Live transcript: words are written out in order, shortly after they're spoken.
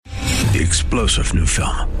The explosive new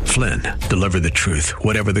film, Flynn, deliver the truth,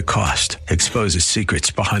 whatever the cost, exposes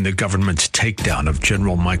secrets behind the government's takedown of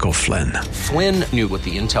General Michael Flynn. Flynn knew what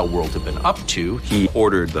the intel world had been up to. He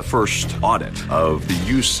ordered the first audit of the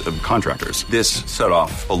use of contractors. This set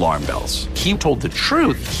off alarm bells. He told the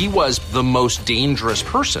truth. He was the most dangerous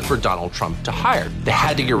person for Donald Trump to hire. They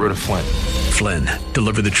had to get rid of Flynn. Flynn,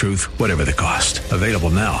 deliver the truth, whatever the cost. Available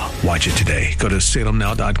now. Watch it today. Go to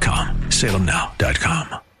salemnow.com.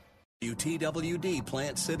 salemnow.com. WTWD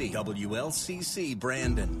Plant City, WLCC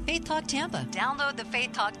Brandon. Faith Talk Tampa. Download the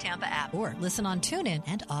Faith Talk Tampa app or listen on TuneIn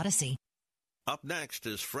and Odyssey. Up next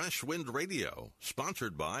is Fresh Wind Radio,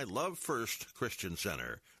 sponsored by Love First Christian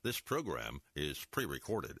Center. This program is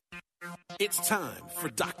pre-recorded. It's time for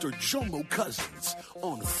Dr. Jomo Cousins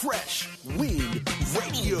on Fresh Wind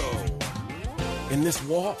Radio. In this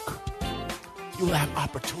walk, you'll have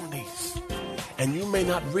opportunities. And you may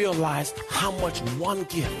not realize how much one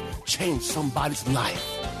gift changed somebody's life.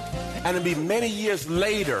 And it'll be many years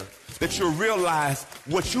later that you'll realize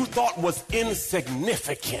what you thought was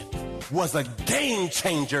insignificant was a game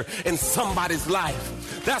changer in somebody's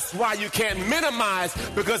life. That's why you can't minimize,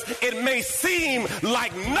 because it may seem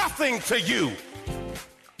like nothing to you.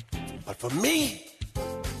 But for me,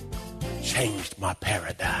 it changed my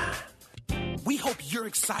paradigm. We hope you're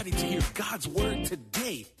excited to hear God's word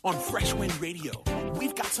today on Fresh Wind Radio.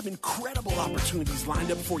 We've got some incredible opportunities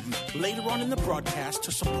lined up for you later on in the broadcast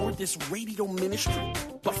to support this radio ministry.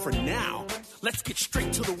 But for now, let's get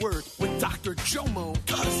straight to the word with Dr. Jomo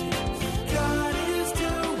Cousins. God is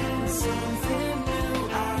doing something new.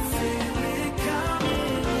 I feel it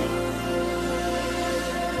coming.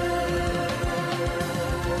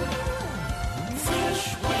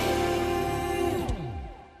 Fresh Wind.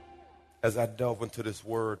 As I delve into this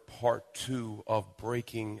word, part 2 of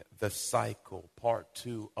breaking the cycle. Part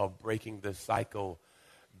 2 of breaking the cycle.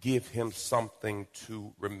 Give him something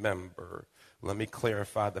to remember. Let me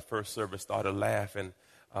clarify. The first service started laughing.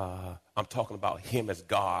 I'm talking about him as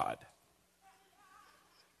God.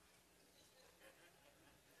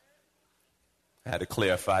 I had to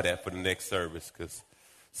clarify that for the next service because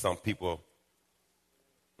some people...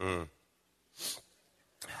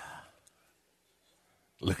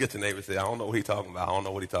 Look at your neighbor and say, I don't know what he's talking about. I don't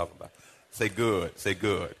know what he's talking about. Say good. Say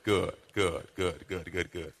good. Good. Good. Good. Good.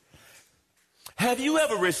 Good. Good. Have you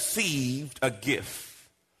ever received a gift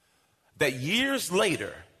that years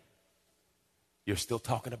later you're still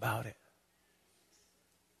talking about it?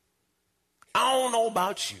 I don't know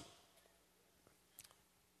about you,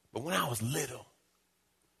 but when I was little,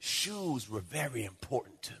 shoes were very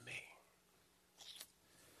important to me.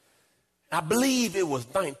 I believe it was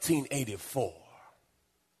 1984.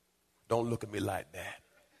 Don't look at me like that.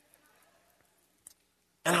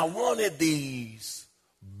 And I wanted these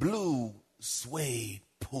blue suede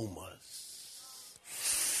Pumas.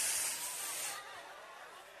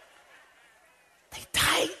 They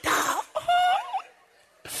tightened up.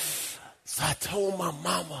 So I told my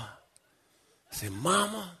mama, I said,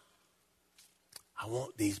 Mama, I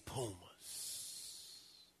want these Pumas.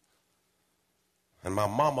 And my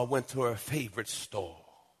mama went to her favorite store.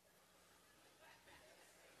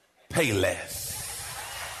 Pay less.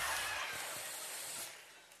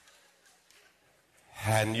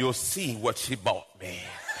 And you'll see what she bought me.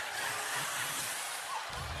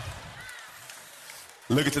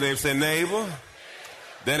 Look at your neighbor and say, neighbor,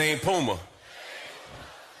 that ain't Puma.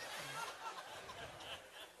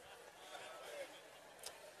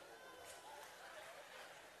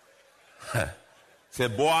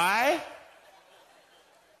 Said, boy,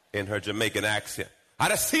 in her Jamaican accent, I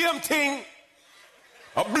the same thing.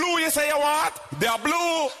 A blue, you say you want? They're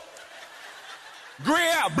blue.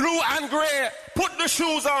 Gray, blue and gray. Put the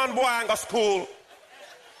shoes on, boy, and go school.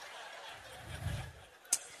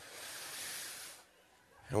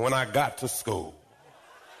 And when I got to school,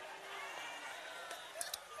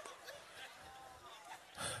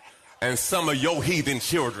 and some of your heathen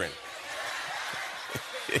children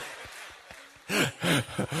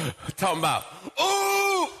talking about,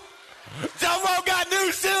 ooh, Jomo got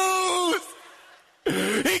new shoes.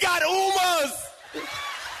 He got Umas.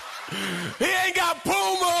 He ain't got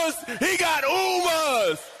Pumas. He got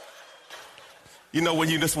Umas. You know when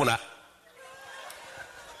you just want to...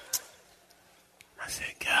 I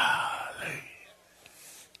said, golly.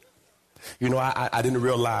 You know, I didn't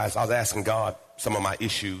realize, I was asking God some of my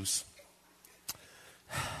issues.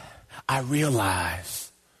 I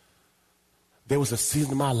realized there was a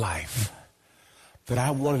season in my life that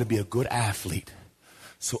I wanted to be a good athlete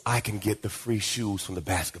so I can get the free shoes from the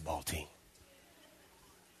basketball team.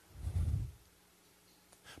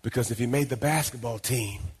 Because if you made the basketball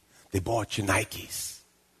team, they bought you Nikes.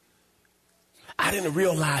 I didn't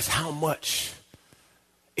realize how much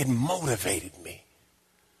it motivated me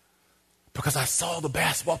because I saw the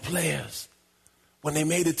basketball players when they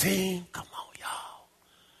made a team. Come on, y'all.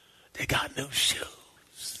 They got new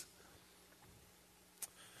shoes.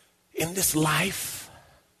 In this life,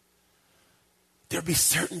 there'll be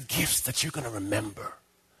certain gifts that you're going to remember.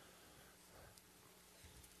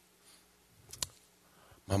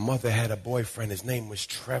 My mother had a boyfriend. His name was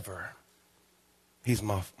Trevor. He's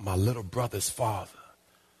my little brother's father.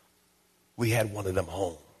 We had one of them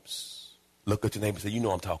homes. Look at your neighbor and say, you know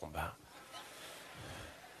what I'm talking about.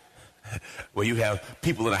 Where you have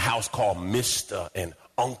people in a house called Mr. and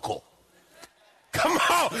Uncle. Come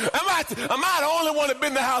on. Am I the only one that been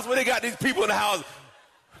in the house where they got these people in the house?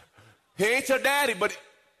 He ain't your daddy, but...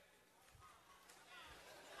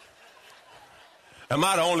 Am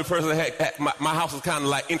I the only person that had my house is kind of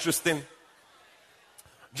like interesting?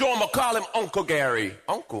 Joe, I'm going to call him Uncle Gary.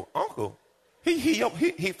 Uncle. He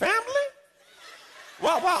family?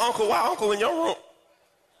 Why Uncle in your room?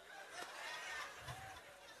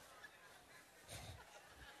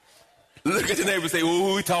 Look at your neighbor and say,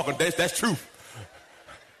 who we talking? That's truth.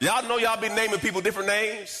 Y'all know y'all be naming people different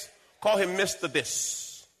names? Call him Mr.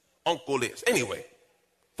 This, Uncle this. Anyway,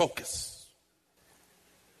 focus.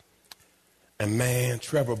 And man,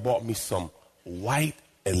 Trevor bought me some white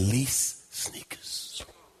Elise sneakers.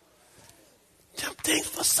 Them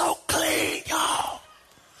things were so clean, y'all.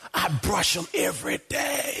 I brush them every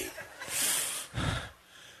day.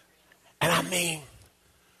 And I mean,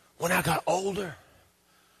 when I got older,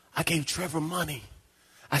 I gave Trevor money.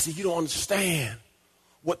 I said, you don't understand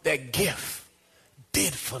what that gift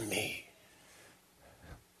did for me.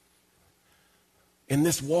 In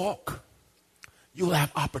this walk, you'll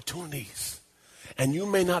have opportunities. And you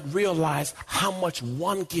may not realize how much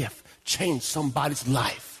one gift changed somebody's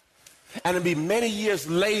life. And it'll be many years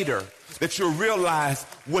later that you'll realize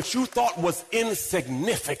what you thought was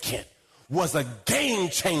insignificant was a game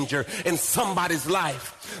changer in somebody's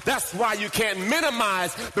life. That's why you can't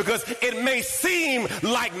minimize, because it may seem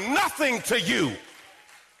like nothing to you.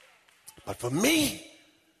 But for me,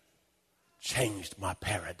 changed my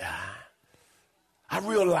paradigm. I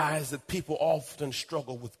realize that people often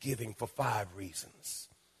struggle with giving for 5 reasons.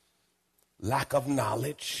 Lack of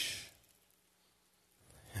knowledge.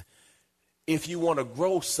 If you want to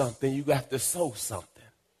grow something, you have to sow something.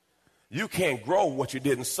 You can't grow what you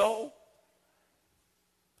didn't sow.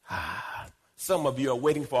 Some of you are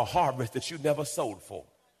waiting for a harvest that you never sowed for.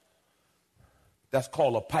 That's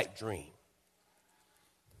called a pipe dream.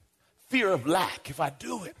 Fear of lack. If I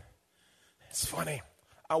do it, it's funny.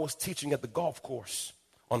 I was teaching at the golf course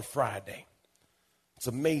on Friday. It's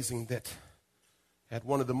amazing that at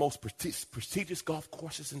one of the most prestigious golf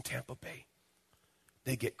courses in Tampa Bay,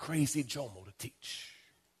 they get Crazy Jomo to teach.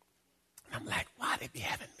 And I'm like, why they be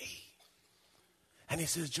having me? And he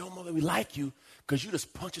says, Jomo, we like you because you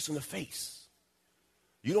just punch us in the face.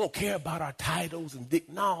 You don't care about our titles and dick.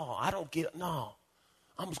 No, I don't get it. No,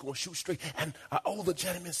 I'm just going to shoot straight. And an older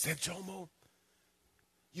gentleman said, Jomo,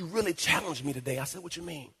 you really challenged me today. I said, what you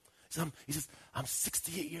mean? He says, I'm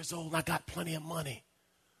 68 years old and I got plenty of money.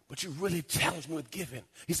 But you really challenged me with giving.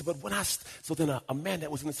 He said, but so then a man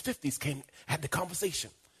that was in his 50s had the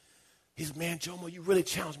conversation. He said, man, Jomo, you really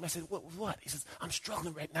challenged me. I said, what? He says, I'm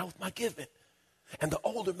struggling right now with my giving. And the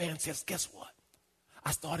older man says, guess what?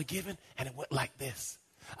 I started giving and it went like this.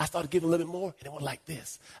 I started giving a little bit more and it went like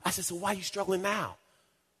this. I said, so why are you struggling now?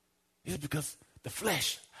 He said, because the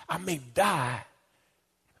flesh, I may die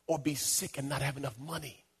or be sick and not have enough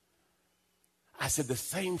money. I said, the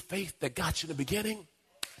same faith that got you in the beginning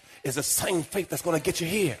is the same faith that's going to get you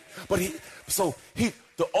here. But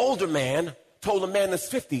the older man told a man in his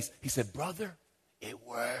 50s, he said, brother, it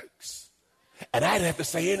works. And I didn't have to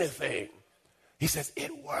say anything. He says,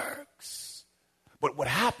 it works. But what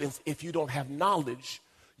happens if you don't have knowledge,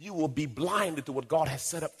 you will be blinded to what God has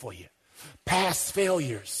set up for you. Past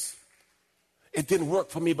failures. It didn't work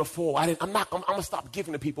for me before. I'm going to stop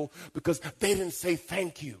giving to people because they didn't say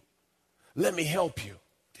thank you. Let me help you.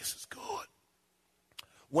 This is good.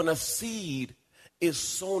 When a seed is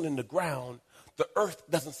sown in the ground, the earth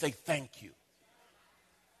doesn't say thank you.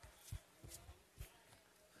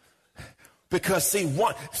 Because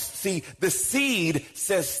the seed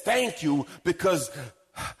says thank you because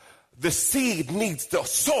the seed needs the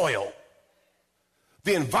soil,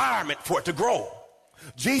 the environment for it to grow.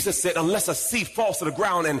 Jesus said, unless a seed falls to the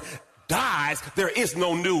ground and dies, there is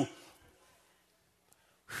no new.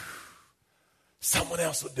 Someone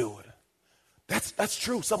else would do it. That's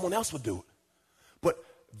true. Someone else would do it. But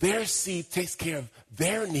their seed takes care of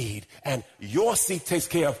their need, and your seed takes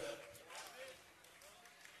care of.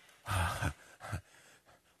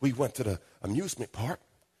 We went to the amusement park,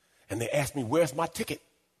 and they asked me, where's my ticket?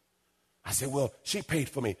 I said, well, she paid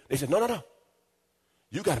for me. They said, no.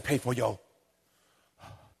 You got to pay for your.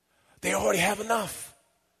 They already have enough.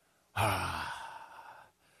 I'm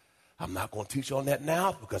not going to teach on that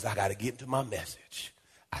now because I got to get into my message.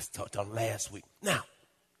 I talked on last week. Now,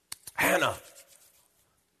 Hannah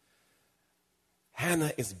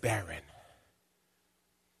is barren.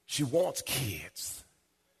 She wants kids.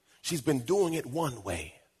 She's been doing it one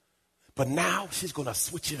way, but now she's going to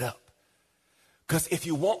switch it up. Because if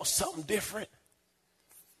you want something different,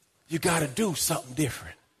 you got to do something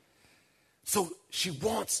different. So she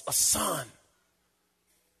wants a son.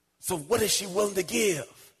 So what is she willing to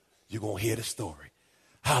give? You're going to hear the story.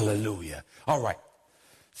 Hallelujah. All right.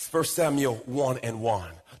 1 Samuel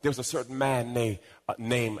 1:1. There was a certain man named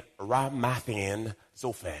Ramathaim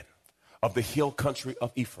Zopham of the hill country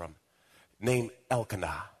of Ephraim, named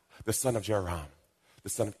Elkanah, the son of Jeroham, the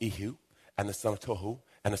son of Ehud, and the son of Tohu,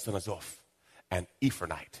 and the son of Zoph, an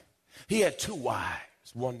Ephraimite. He had two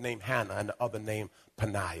wives, one named Hannah and the other named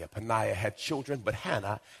Peninnah. Peninnah had children, but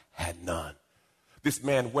Hannah had none. This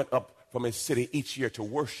man went up from his city each year to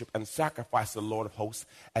worship and sacrifice the Lord of hosts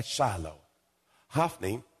at Shiloh.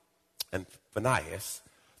 Hophni and Phinehas,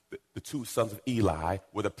 the two sons of Eli,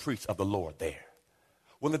 were the priests of the Lord there.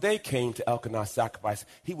 When the day came to Elkanah's sacrifice,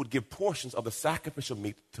 he would give portions of the sacrificial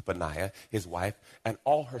meat to Peninnah, his wife, and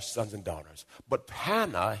all her sons and daughters. But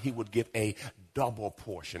Hannah he would give a double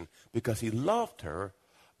portion because he loved her,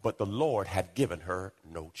 but the Lord had given her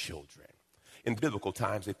no children. In biblical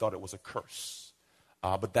times, they thought it was a curse,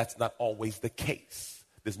 but that's not always the case.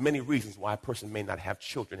 There's many reasons why a person may not have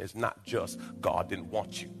children. It's not just God didn't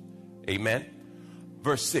want you. Amen?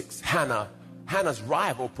 Verse 6, Hannah's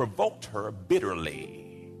rival provoked her bitterly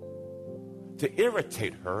to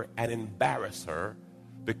irritate her and embarrass her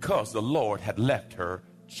because the Lord had left her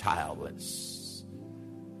childless.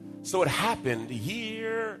 So it happened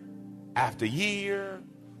year after year.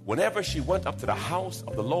 Whenever she went up to the house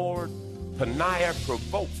of the Lord, Peninnah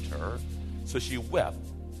provoked her, so she wept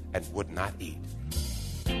and would not eat.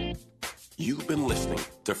 You've been listening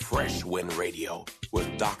to Fresh Wind Radio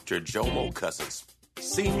with Dr. Jomo Cousins,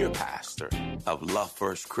 Senior Pastor of Love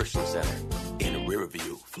First Christian Center in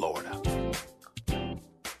Riverview, Florida.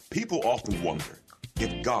 People often wonder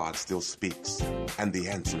if God still speaks, and the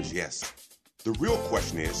answer is yes. The real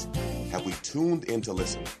question is, have we tuned in to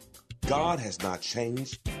listen? God has not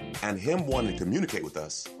changed, and Him wanting to communicate with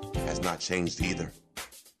us has not changed either.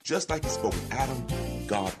 Just like He spoke with Adam,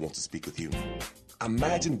 God wants to speak with you.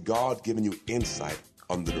 Imagine God giving you insight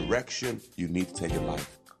on the direction you need to take in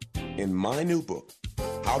life. In my new book,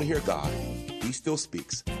 How to Hear God, He Still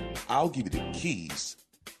Speaks, I'll give you the keys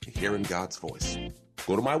to hearing God's voice.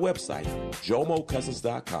 Go to my website,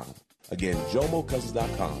 JomoCousins.com. Again,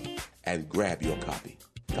 JomoCousins.com, and grab your copy.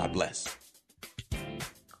 God bless.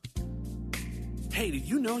 Hey, did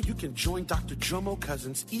you know you can join Dr. Jomo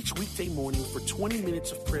Cousins each weekday morning for 20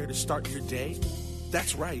 minutes of prayer to start your day?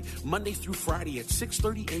 That's right. Monday through Friday at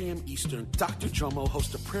 6:30 a.m. Eastern, Dr. Jomo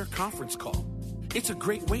hosts a prayer conference call. It's a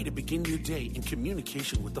great way to begin your day in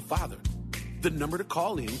communication with the Father. The number to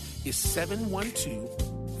call in is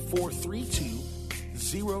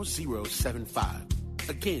 712-432-0075.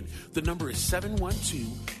 Again, the number is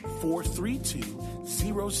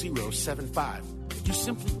 712-432-0075. You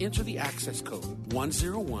simply enter the access code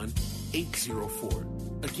 101804.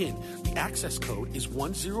 Again, the access code is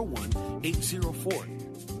 101804.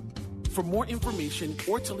 For more information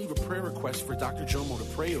or to leave a prayer request for Dr. Jomo to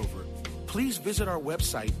pray over, please visit our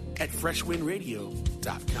website at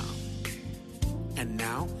freshwindradio.com. And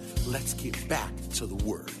now, let's get back to the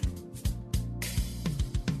Word.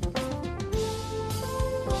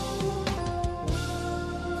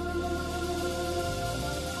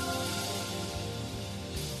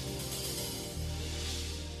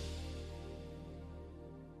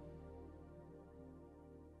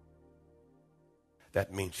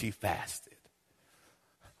 That means she fasted.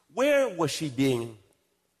 Where was she being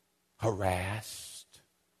harassed?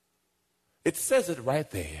 It says it right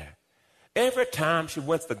there. Every time she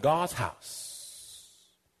went to God's house,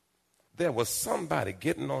 there was somebody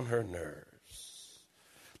getting on her nerves.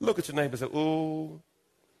 Look at your neighbor and say, ooh.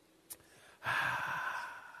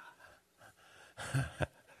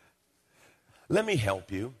 Let me help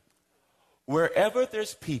you. Wherever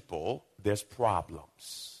there's people, there's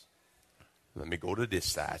problems. Let me go to this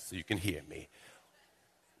side so you can hear me.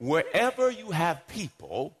 Wherever you have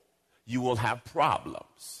people, you will have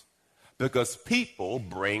problems because people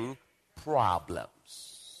bring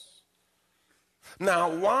problems. Now,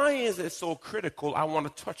 why is it so critical? I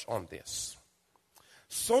want to touch on this.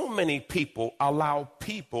 So many people allow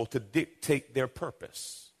people to dictate their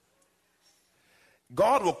purpose.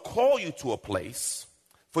 God will call you to a place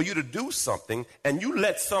for you to do something, and you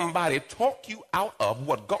let somebody talk you out of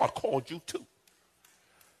what God called you to.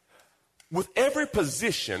 With every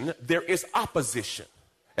position, there is opposition.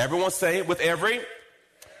 Everyone say, with every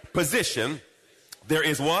position, there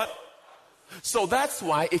is what? So that's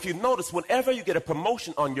why, if you notice, whenever you get a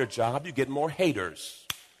promotion on your job, you get more haters.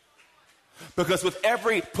 Because with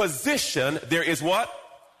every position, there is what?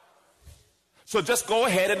 So just go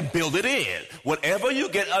ahead and build it in. Whenever you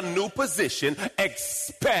get a new position,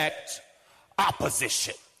 expect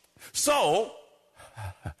opposition. So,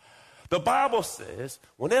 the Bible says,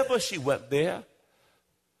 whenever she went there,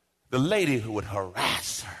 the lady who would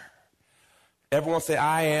harass her. Everyone say,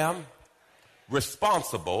 I am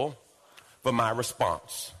responsible for my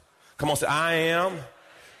response. Come on, say, I am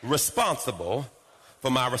responsible for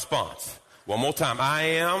my response. One more time. I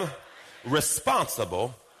am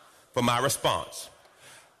responsible for my response.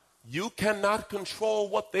 You cannot control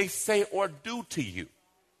what they say or do to you,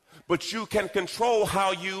 but you can control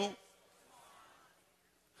how you,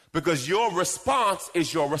 because your response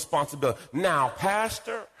is your responsibility. Now,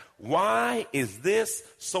 Pastor, why is this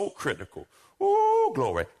so critical? Ooh,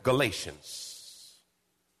 glory. Galatians.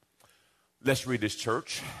 Let's read this,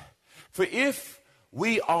 church. For if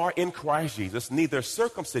we are in Christ Jesus, neither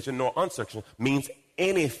circumcision nor uncircumcision means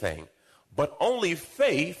anything, but only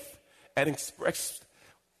faith and expressed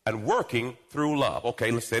and working through love.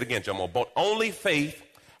 Okay, let's say it again, Jomo. But only faith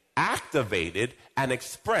activated and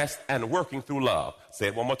expressed and working through love. Say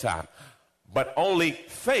it one more time. But only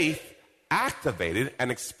faith activated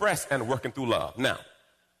and expressed and working through love. Now,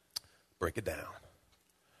 break it down.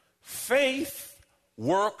 Faith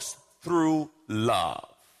works through love.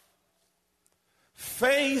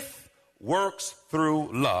 Faith works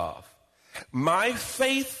through love. My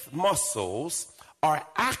faith muscles are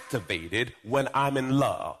activated when I'm in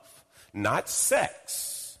love. Not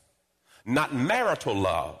sex, not marital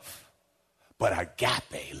love, but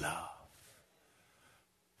agape love.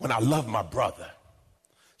 When I love my brother.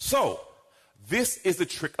 So, this is the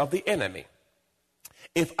trick of the enemy.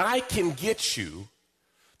 If I can get you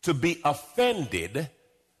to be offended,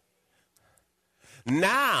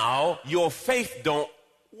 now your faith don't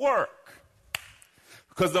work.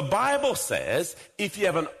 Because the Bible says, if you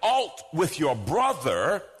have an alt with your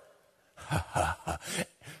brother,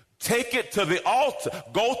 take it to the altar,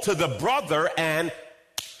 go to the brother and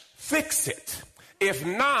fix it. If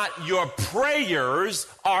not, your prayers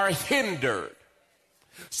are hindered.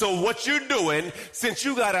 So what you're doing, since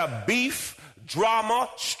you got a beef, drama,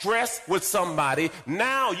 stress with somebody,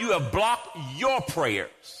 now you have blocked your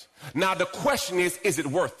prayers. Now the question is it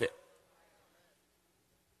worth it?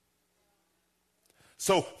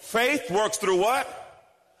 So faith works through what?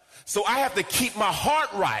 So I have to keep my heart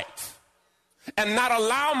right and not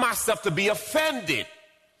allow myself to be offended.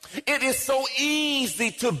 It is so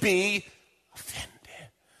easy to be offended.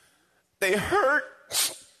 They hurt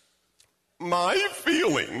my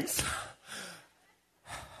feelings.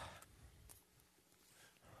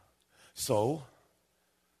 So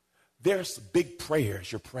there's big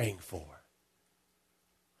prayers you're praying for.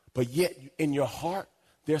 But yet in your heart,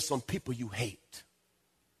 there's some people you hate.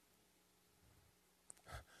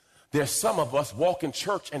 There's some of us walk in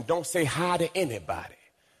church and don't say hi to anybody.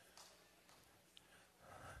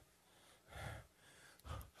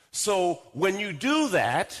 So when you do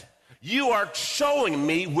that, you are showing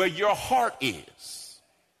me where your heart is.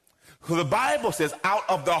 The Bible says out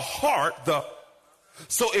of the heart,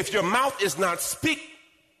 so if your mouth is not speaking,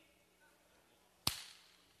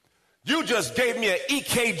 you just gave me an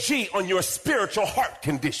EKG on your spiritual heart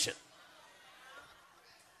condition.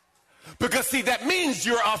 Because see, that means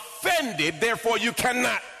you're offended, therefore you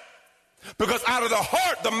cannot. Because out of the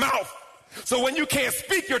heart, the mouth. So when you can't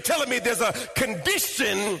speak, you're telling me there's a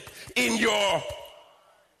condition in your.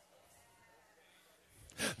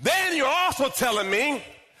 Then you're also telling me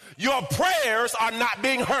your prayers are not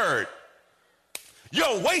being heard.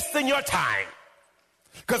 You're wasting your time.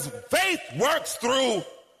 Because faith works through.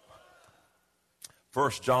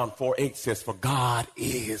 1 John 4:8 says, for God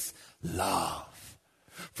is love.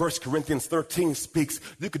 1 Corinthians 13 speaks,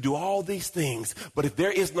 you could do all these things, but if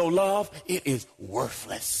there is no love, it is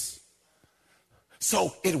worthless.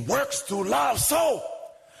 So it works through love. So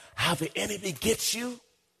how the enemy gets you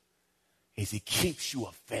is he keeps you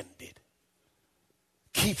offended,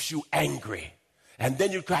 keeps you angry. And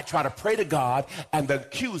then you try to pray to God, and the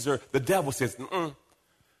accuser, the devil says,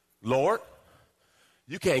 Lord,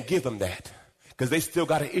 you can't give them that because they still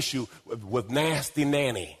got an issue with nasty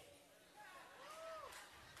nanny.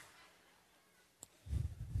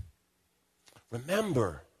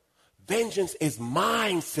 remember, vengeance is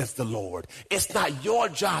mine, says the Lord. It's not your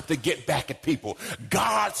job to get back at people.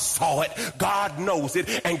 God saw it, God knows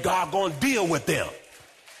it, and God gonna deal with them.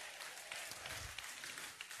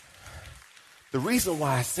 The reason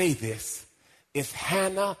why I say this is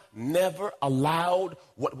Hannah never allowed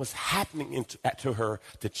what was happening to her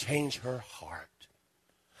to change her heart.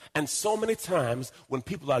 And so many times when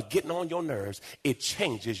people are getting on your nerves, it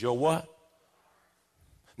changes your what?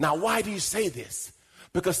 Now, why do you say this?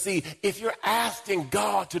 Because, see, if you're asking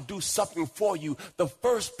God to do something for you, the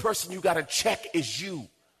first person you got to check is you.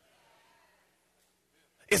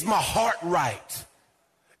 Is my heart right?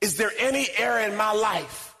 Is there any area in my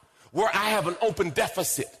life where I have an open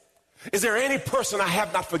deficit? Is there any person I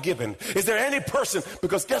have not forgiven? Is there any person?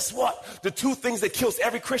 Because guess what? The two things that kills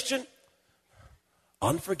every Christian: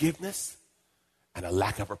 unforgiveness and a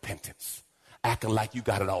lack of repentance. Acting like you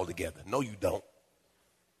got it all together. No, you don't.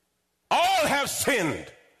 All have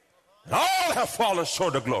sinned, and all have fallen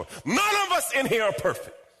short of glory. None of us in here are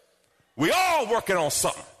perfect. We all working on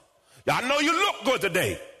something. I know you look good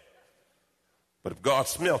today, but if God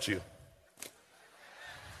smelt you,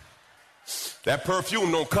 that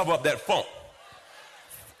perfume don't cover up that funk.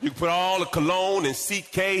 You can put all the cologne and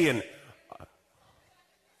CK and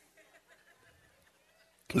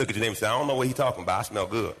look at your neighbor and say, I don't know what he's talking about. I smell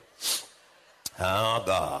good. Oh,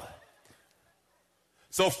 God.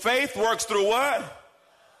 So faith works through what?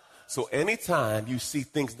 So anytime you see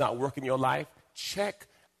things not work in your life, check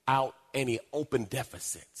out any open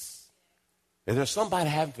deficits. Is there somebody I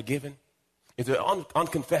haven't forgiven? Is there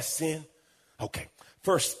unconfessed sin? Okay.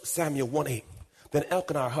 1 Samuel 1:8. Then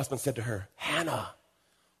Elkanah, her husband, said to her, Hannah,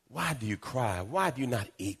 why do you cry? Why do you not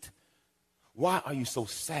eat? Why are you so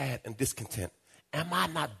sad and discontent? Am I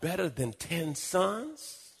not better than 10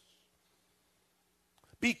 sons?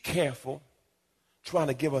 Be careful trying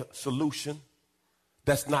to give a solution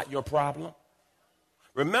that's not your problem.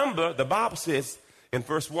 Remember, the Bible says in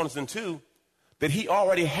verse 1 and 2 that he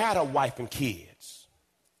already had a wife and kids.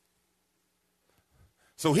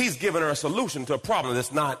 So he's giving her a solution to a problem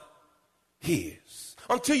that's not his.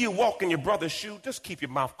 Until you walk in your brother's shoe, just keep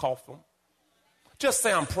your mouth coughed. Just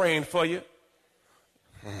say, I'm praying for you.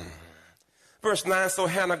 Verse 9, so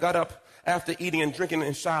Hannah got up after eating and drinking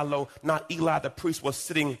in Shiloh. Now Eli the priest was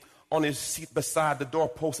sitting on his seat beside the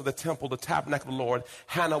doorpost of the temple, the tabernacle of the Lord.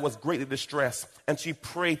 Hannah was greatly distressed, and she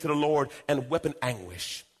prayed to the Lord and wept in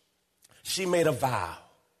anguish. She made a vow,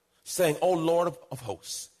 saying, O Lord of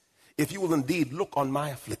hosts, if you will indeed look on my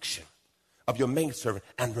affliction of your maidservant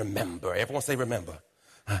and remember, everyone say remember,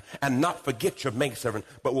 and not forget your maidservant,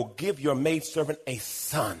 but will give your maidservant a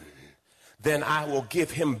son, then I will give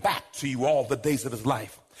him back to you all the days of his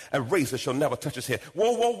life. A razor shall never touch his head.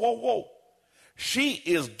 Whoa, whoa, whoa, whoa. She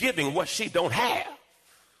is giving what she don't have.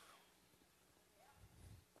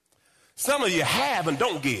 Some of you have and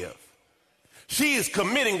don't give. She is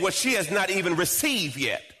committing what she has not even received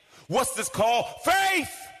yet. What's this called? Faith.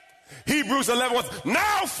 Hebrews 11:1.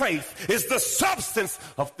 Now faith is the substance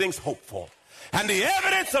of things hoped for, and the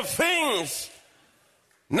evidence of things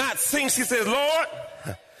not seen. She says, Lord,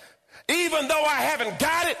 even though I haven't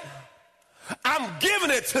got it, I'm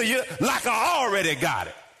giving it to you like I already got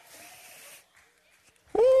it.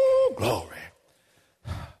 Woo, glory.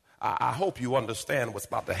 I hope you understand what's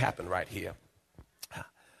about to happen right here.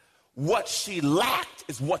 What she lacked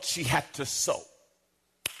is what she had to sow.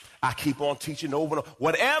 I keep on teaching over and over.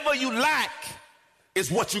 Whatever you lack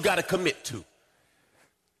is what you got to commit to.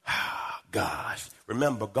 Gosh,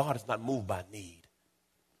 remember, God is not moved by need.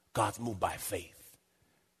 God's moved by faith.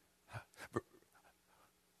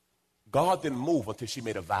 God didn't move until she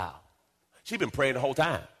made a vow. She'd been praying the whole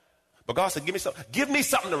time. But God said, give me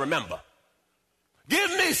something to remember. Give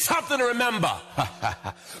me something to remember.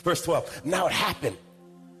 Verse 12. Now it happened,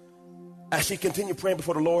 as she continued praying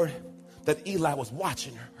before the Lord, that Eli was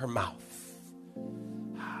watching her mouth.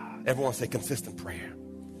 Everyone say consistent prayer.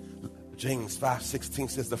 James 5:16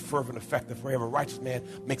 says the fervent, effective prayer of a righteous man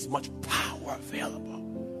makes much power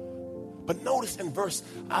available. But notice in verse,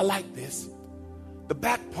 I like this. The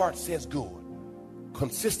back part says good.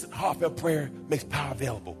 Consistent, heartfelt prayer makes power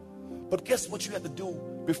available. But guess what you have to do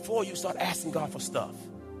before you start asking God for stuff?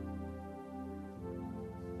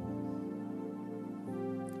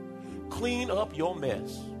 Clean up your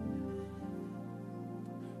mess.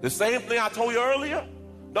 The same thing I told you earlier.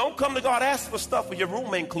 Don't come to God asking for stuff when your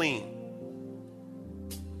room ain't clean.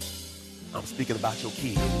 I'm speaking about your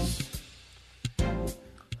kids.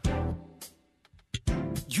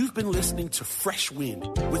 You You've been listening to Fresh Wind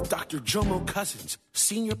with Dr. Jomo Cousins,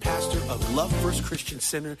 Senior Pastor of Love First Christian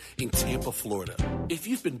Center in Tampa, Florida. If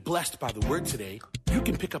you've been blessed by the word today, you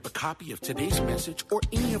can pick up a copy of today's message or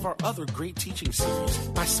any of our other great teaching series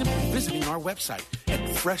by simply visiting our website at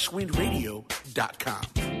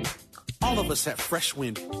freshwindradio.com. All of us at Fresh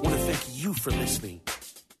Wind want to thank you for listening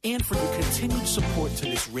and for your continued support to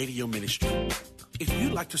this radio ministry. If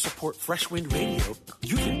you'd like to support Fresh Wind Radio,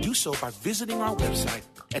 you can do so by visiting our website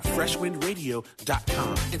at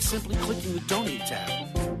freshwindradio.com and simply clicking the Donate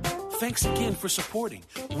tab. Thanks again for supporting.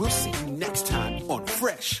 We'll see you next time on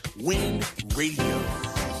Fresh Wind Radio.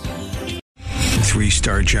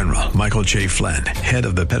 3-star General Michael J. Flynn, head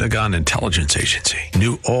of the Pentagon Intelligence Agency,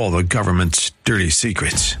 knew all the government's dirty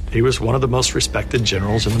secrets. He was one of the most respected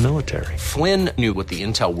generals in the military. Flynn knew what the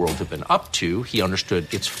intel world had been up to. He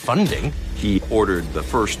understood its funding. He ordered the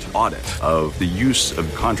first audit of the use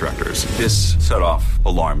of contractors. This set off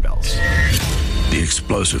alarm bells. The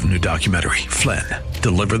explosive new documentary, Flynn,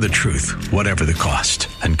 Deliver the Truth, Whatever the Cost,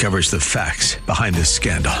 uncovers the facts behind this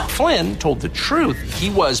scandal. Flynn told the truth. He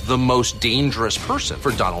was the most dangerous person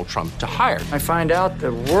for Donald Trump to hire. I find out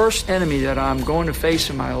the worst enemy that I'm going to face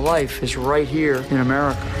in my life is right here in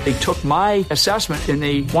America. They took my assessment and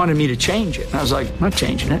they wanted me to change it. And I was like, I'm not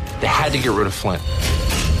changing it. They had to get rid of Flynn.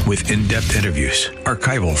 With in-depth interviews,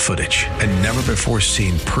 archival footage, and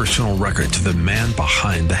never-before-seen personal records of the man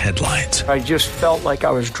behind the headlines. I just felt like I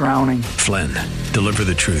was drowning. Flynn, Deliver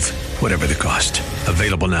the Truth, Whatever the Cost.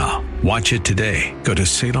 Available now. Watch it today. Go to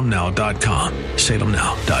salemnow.com.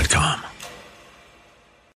 salemnow.com.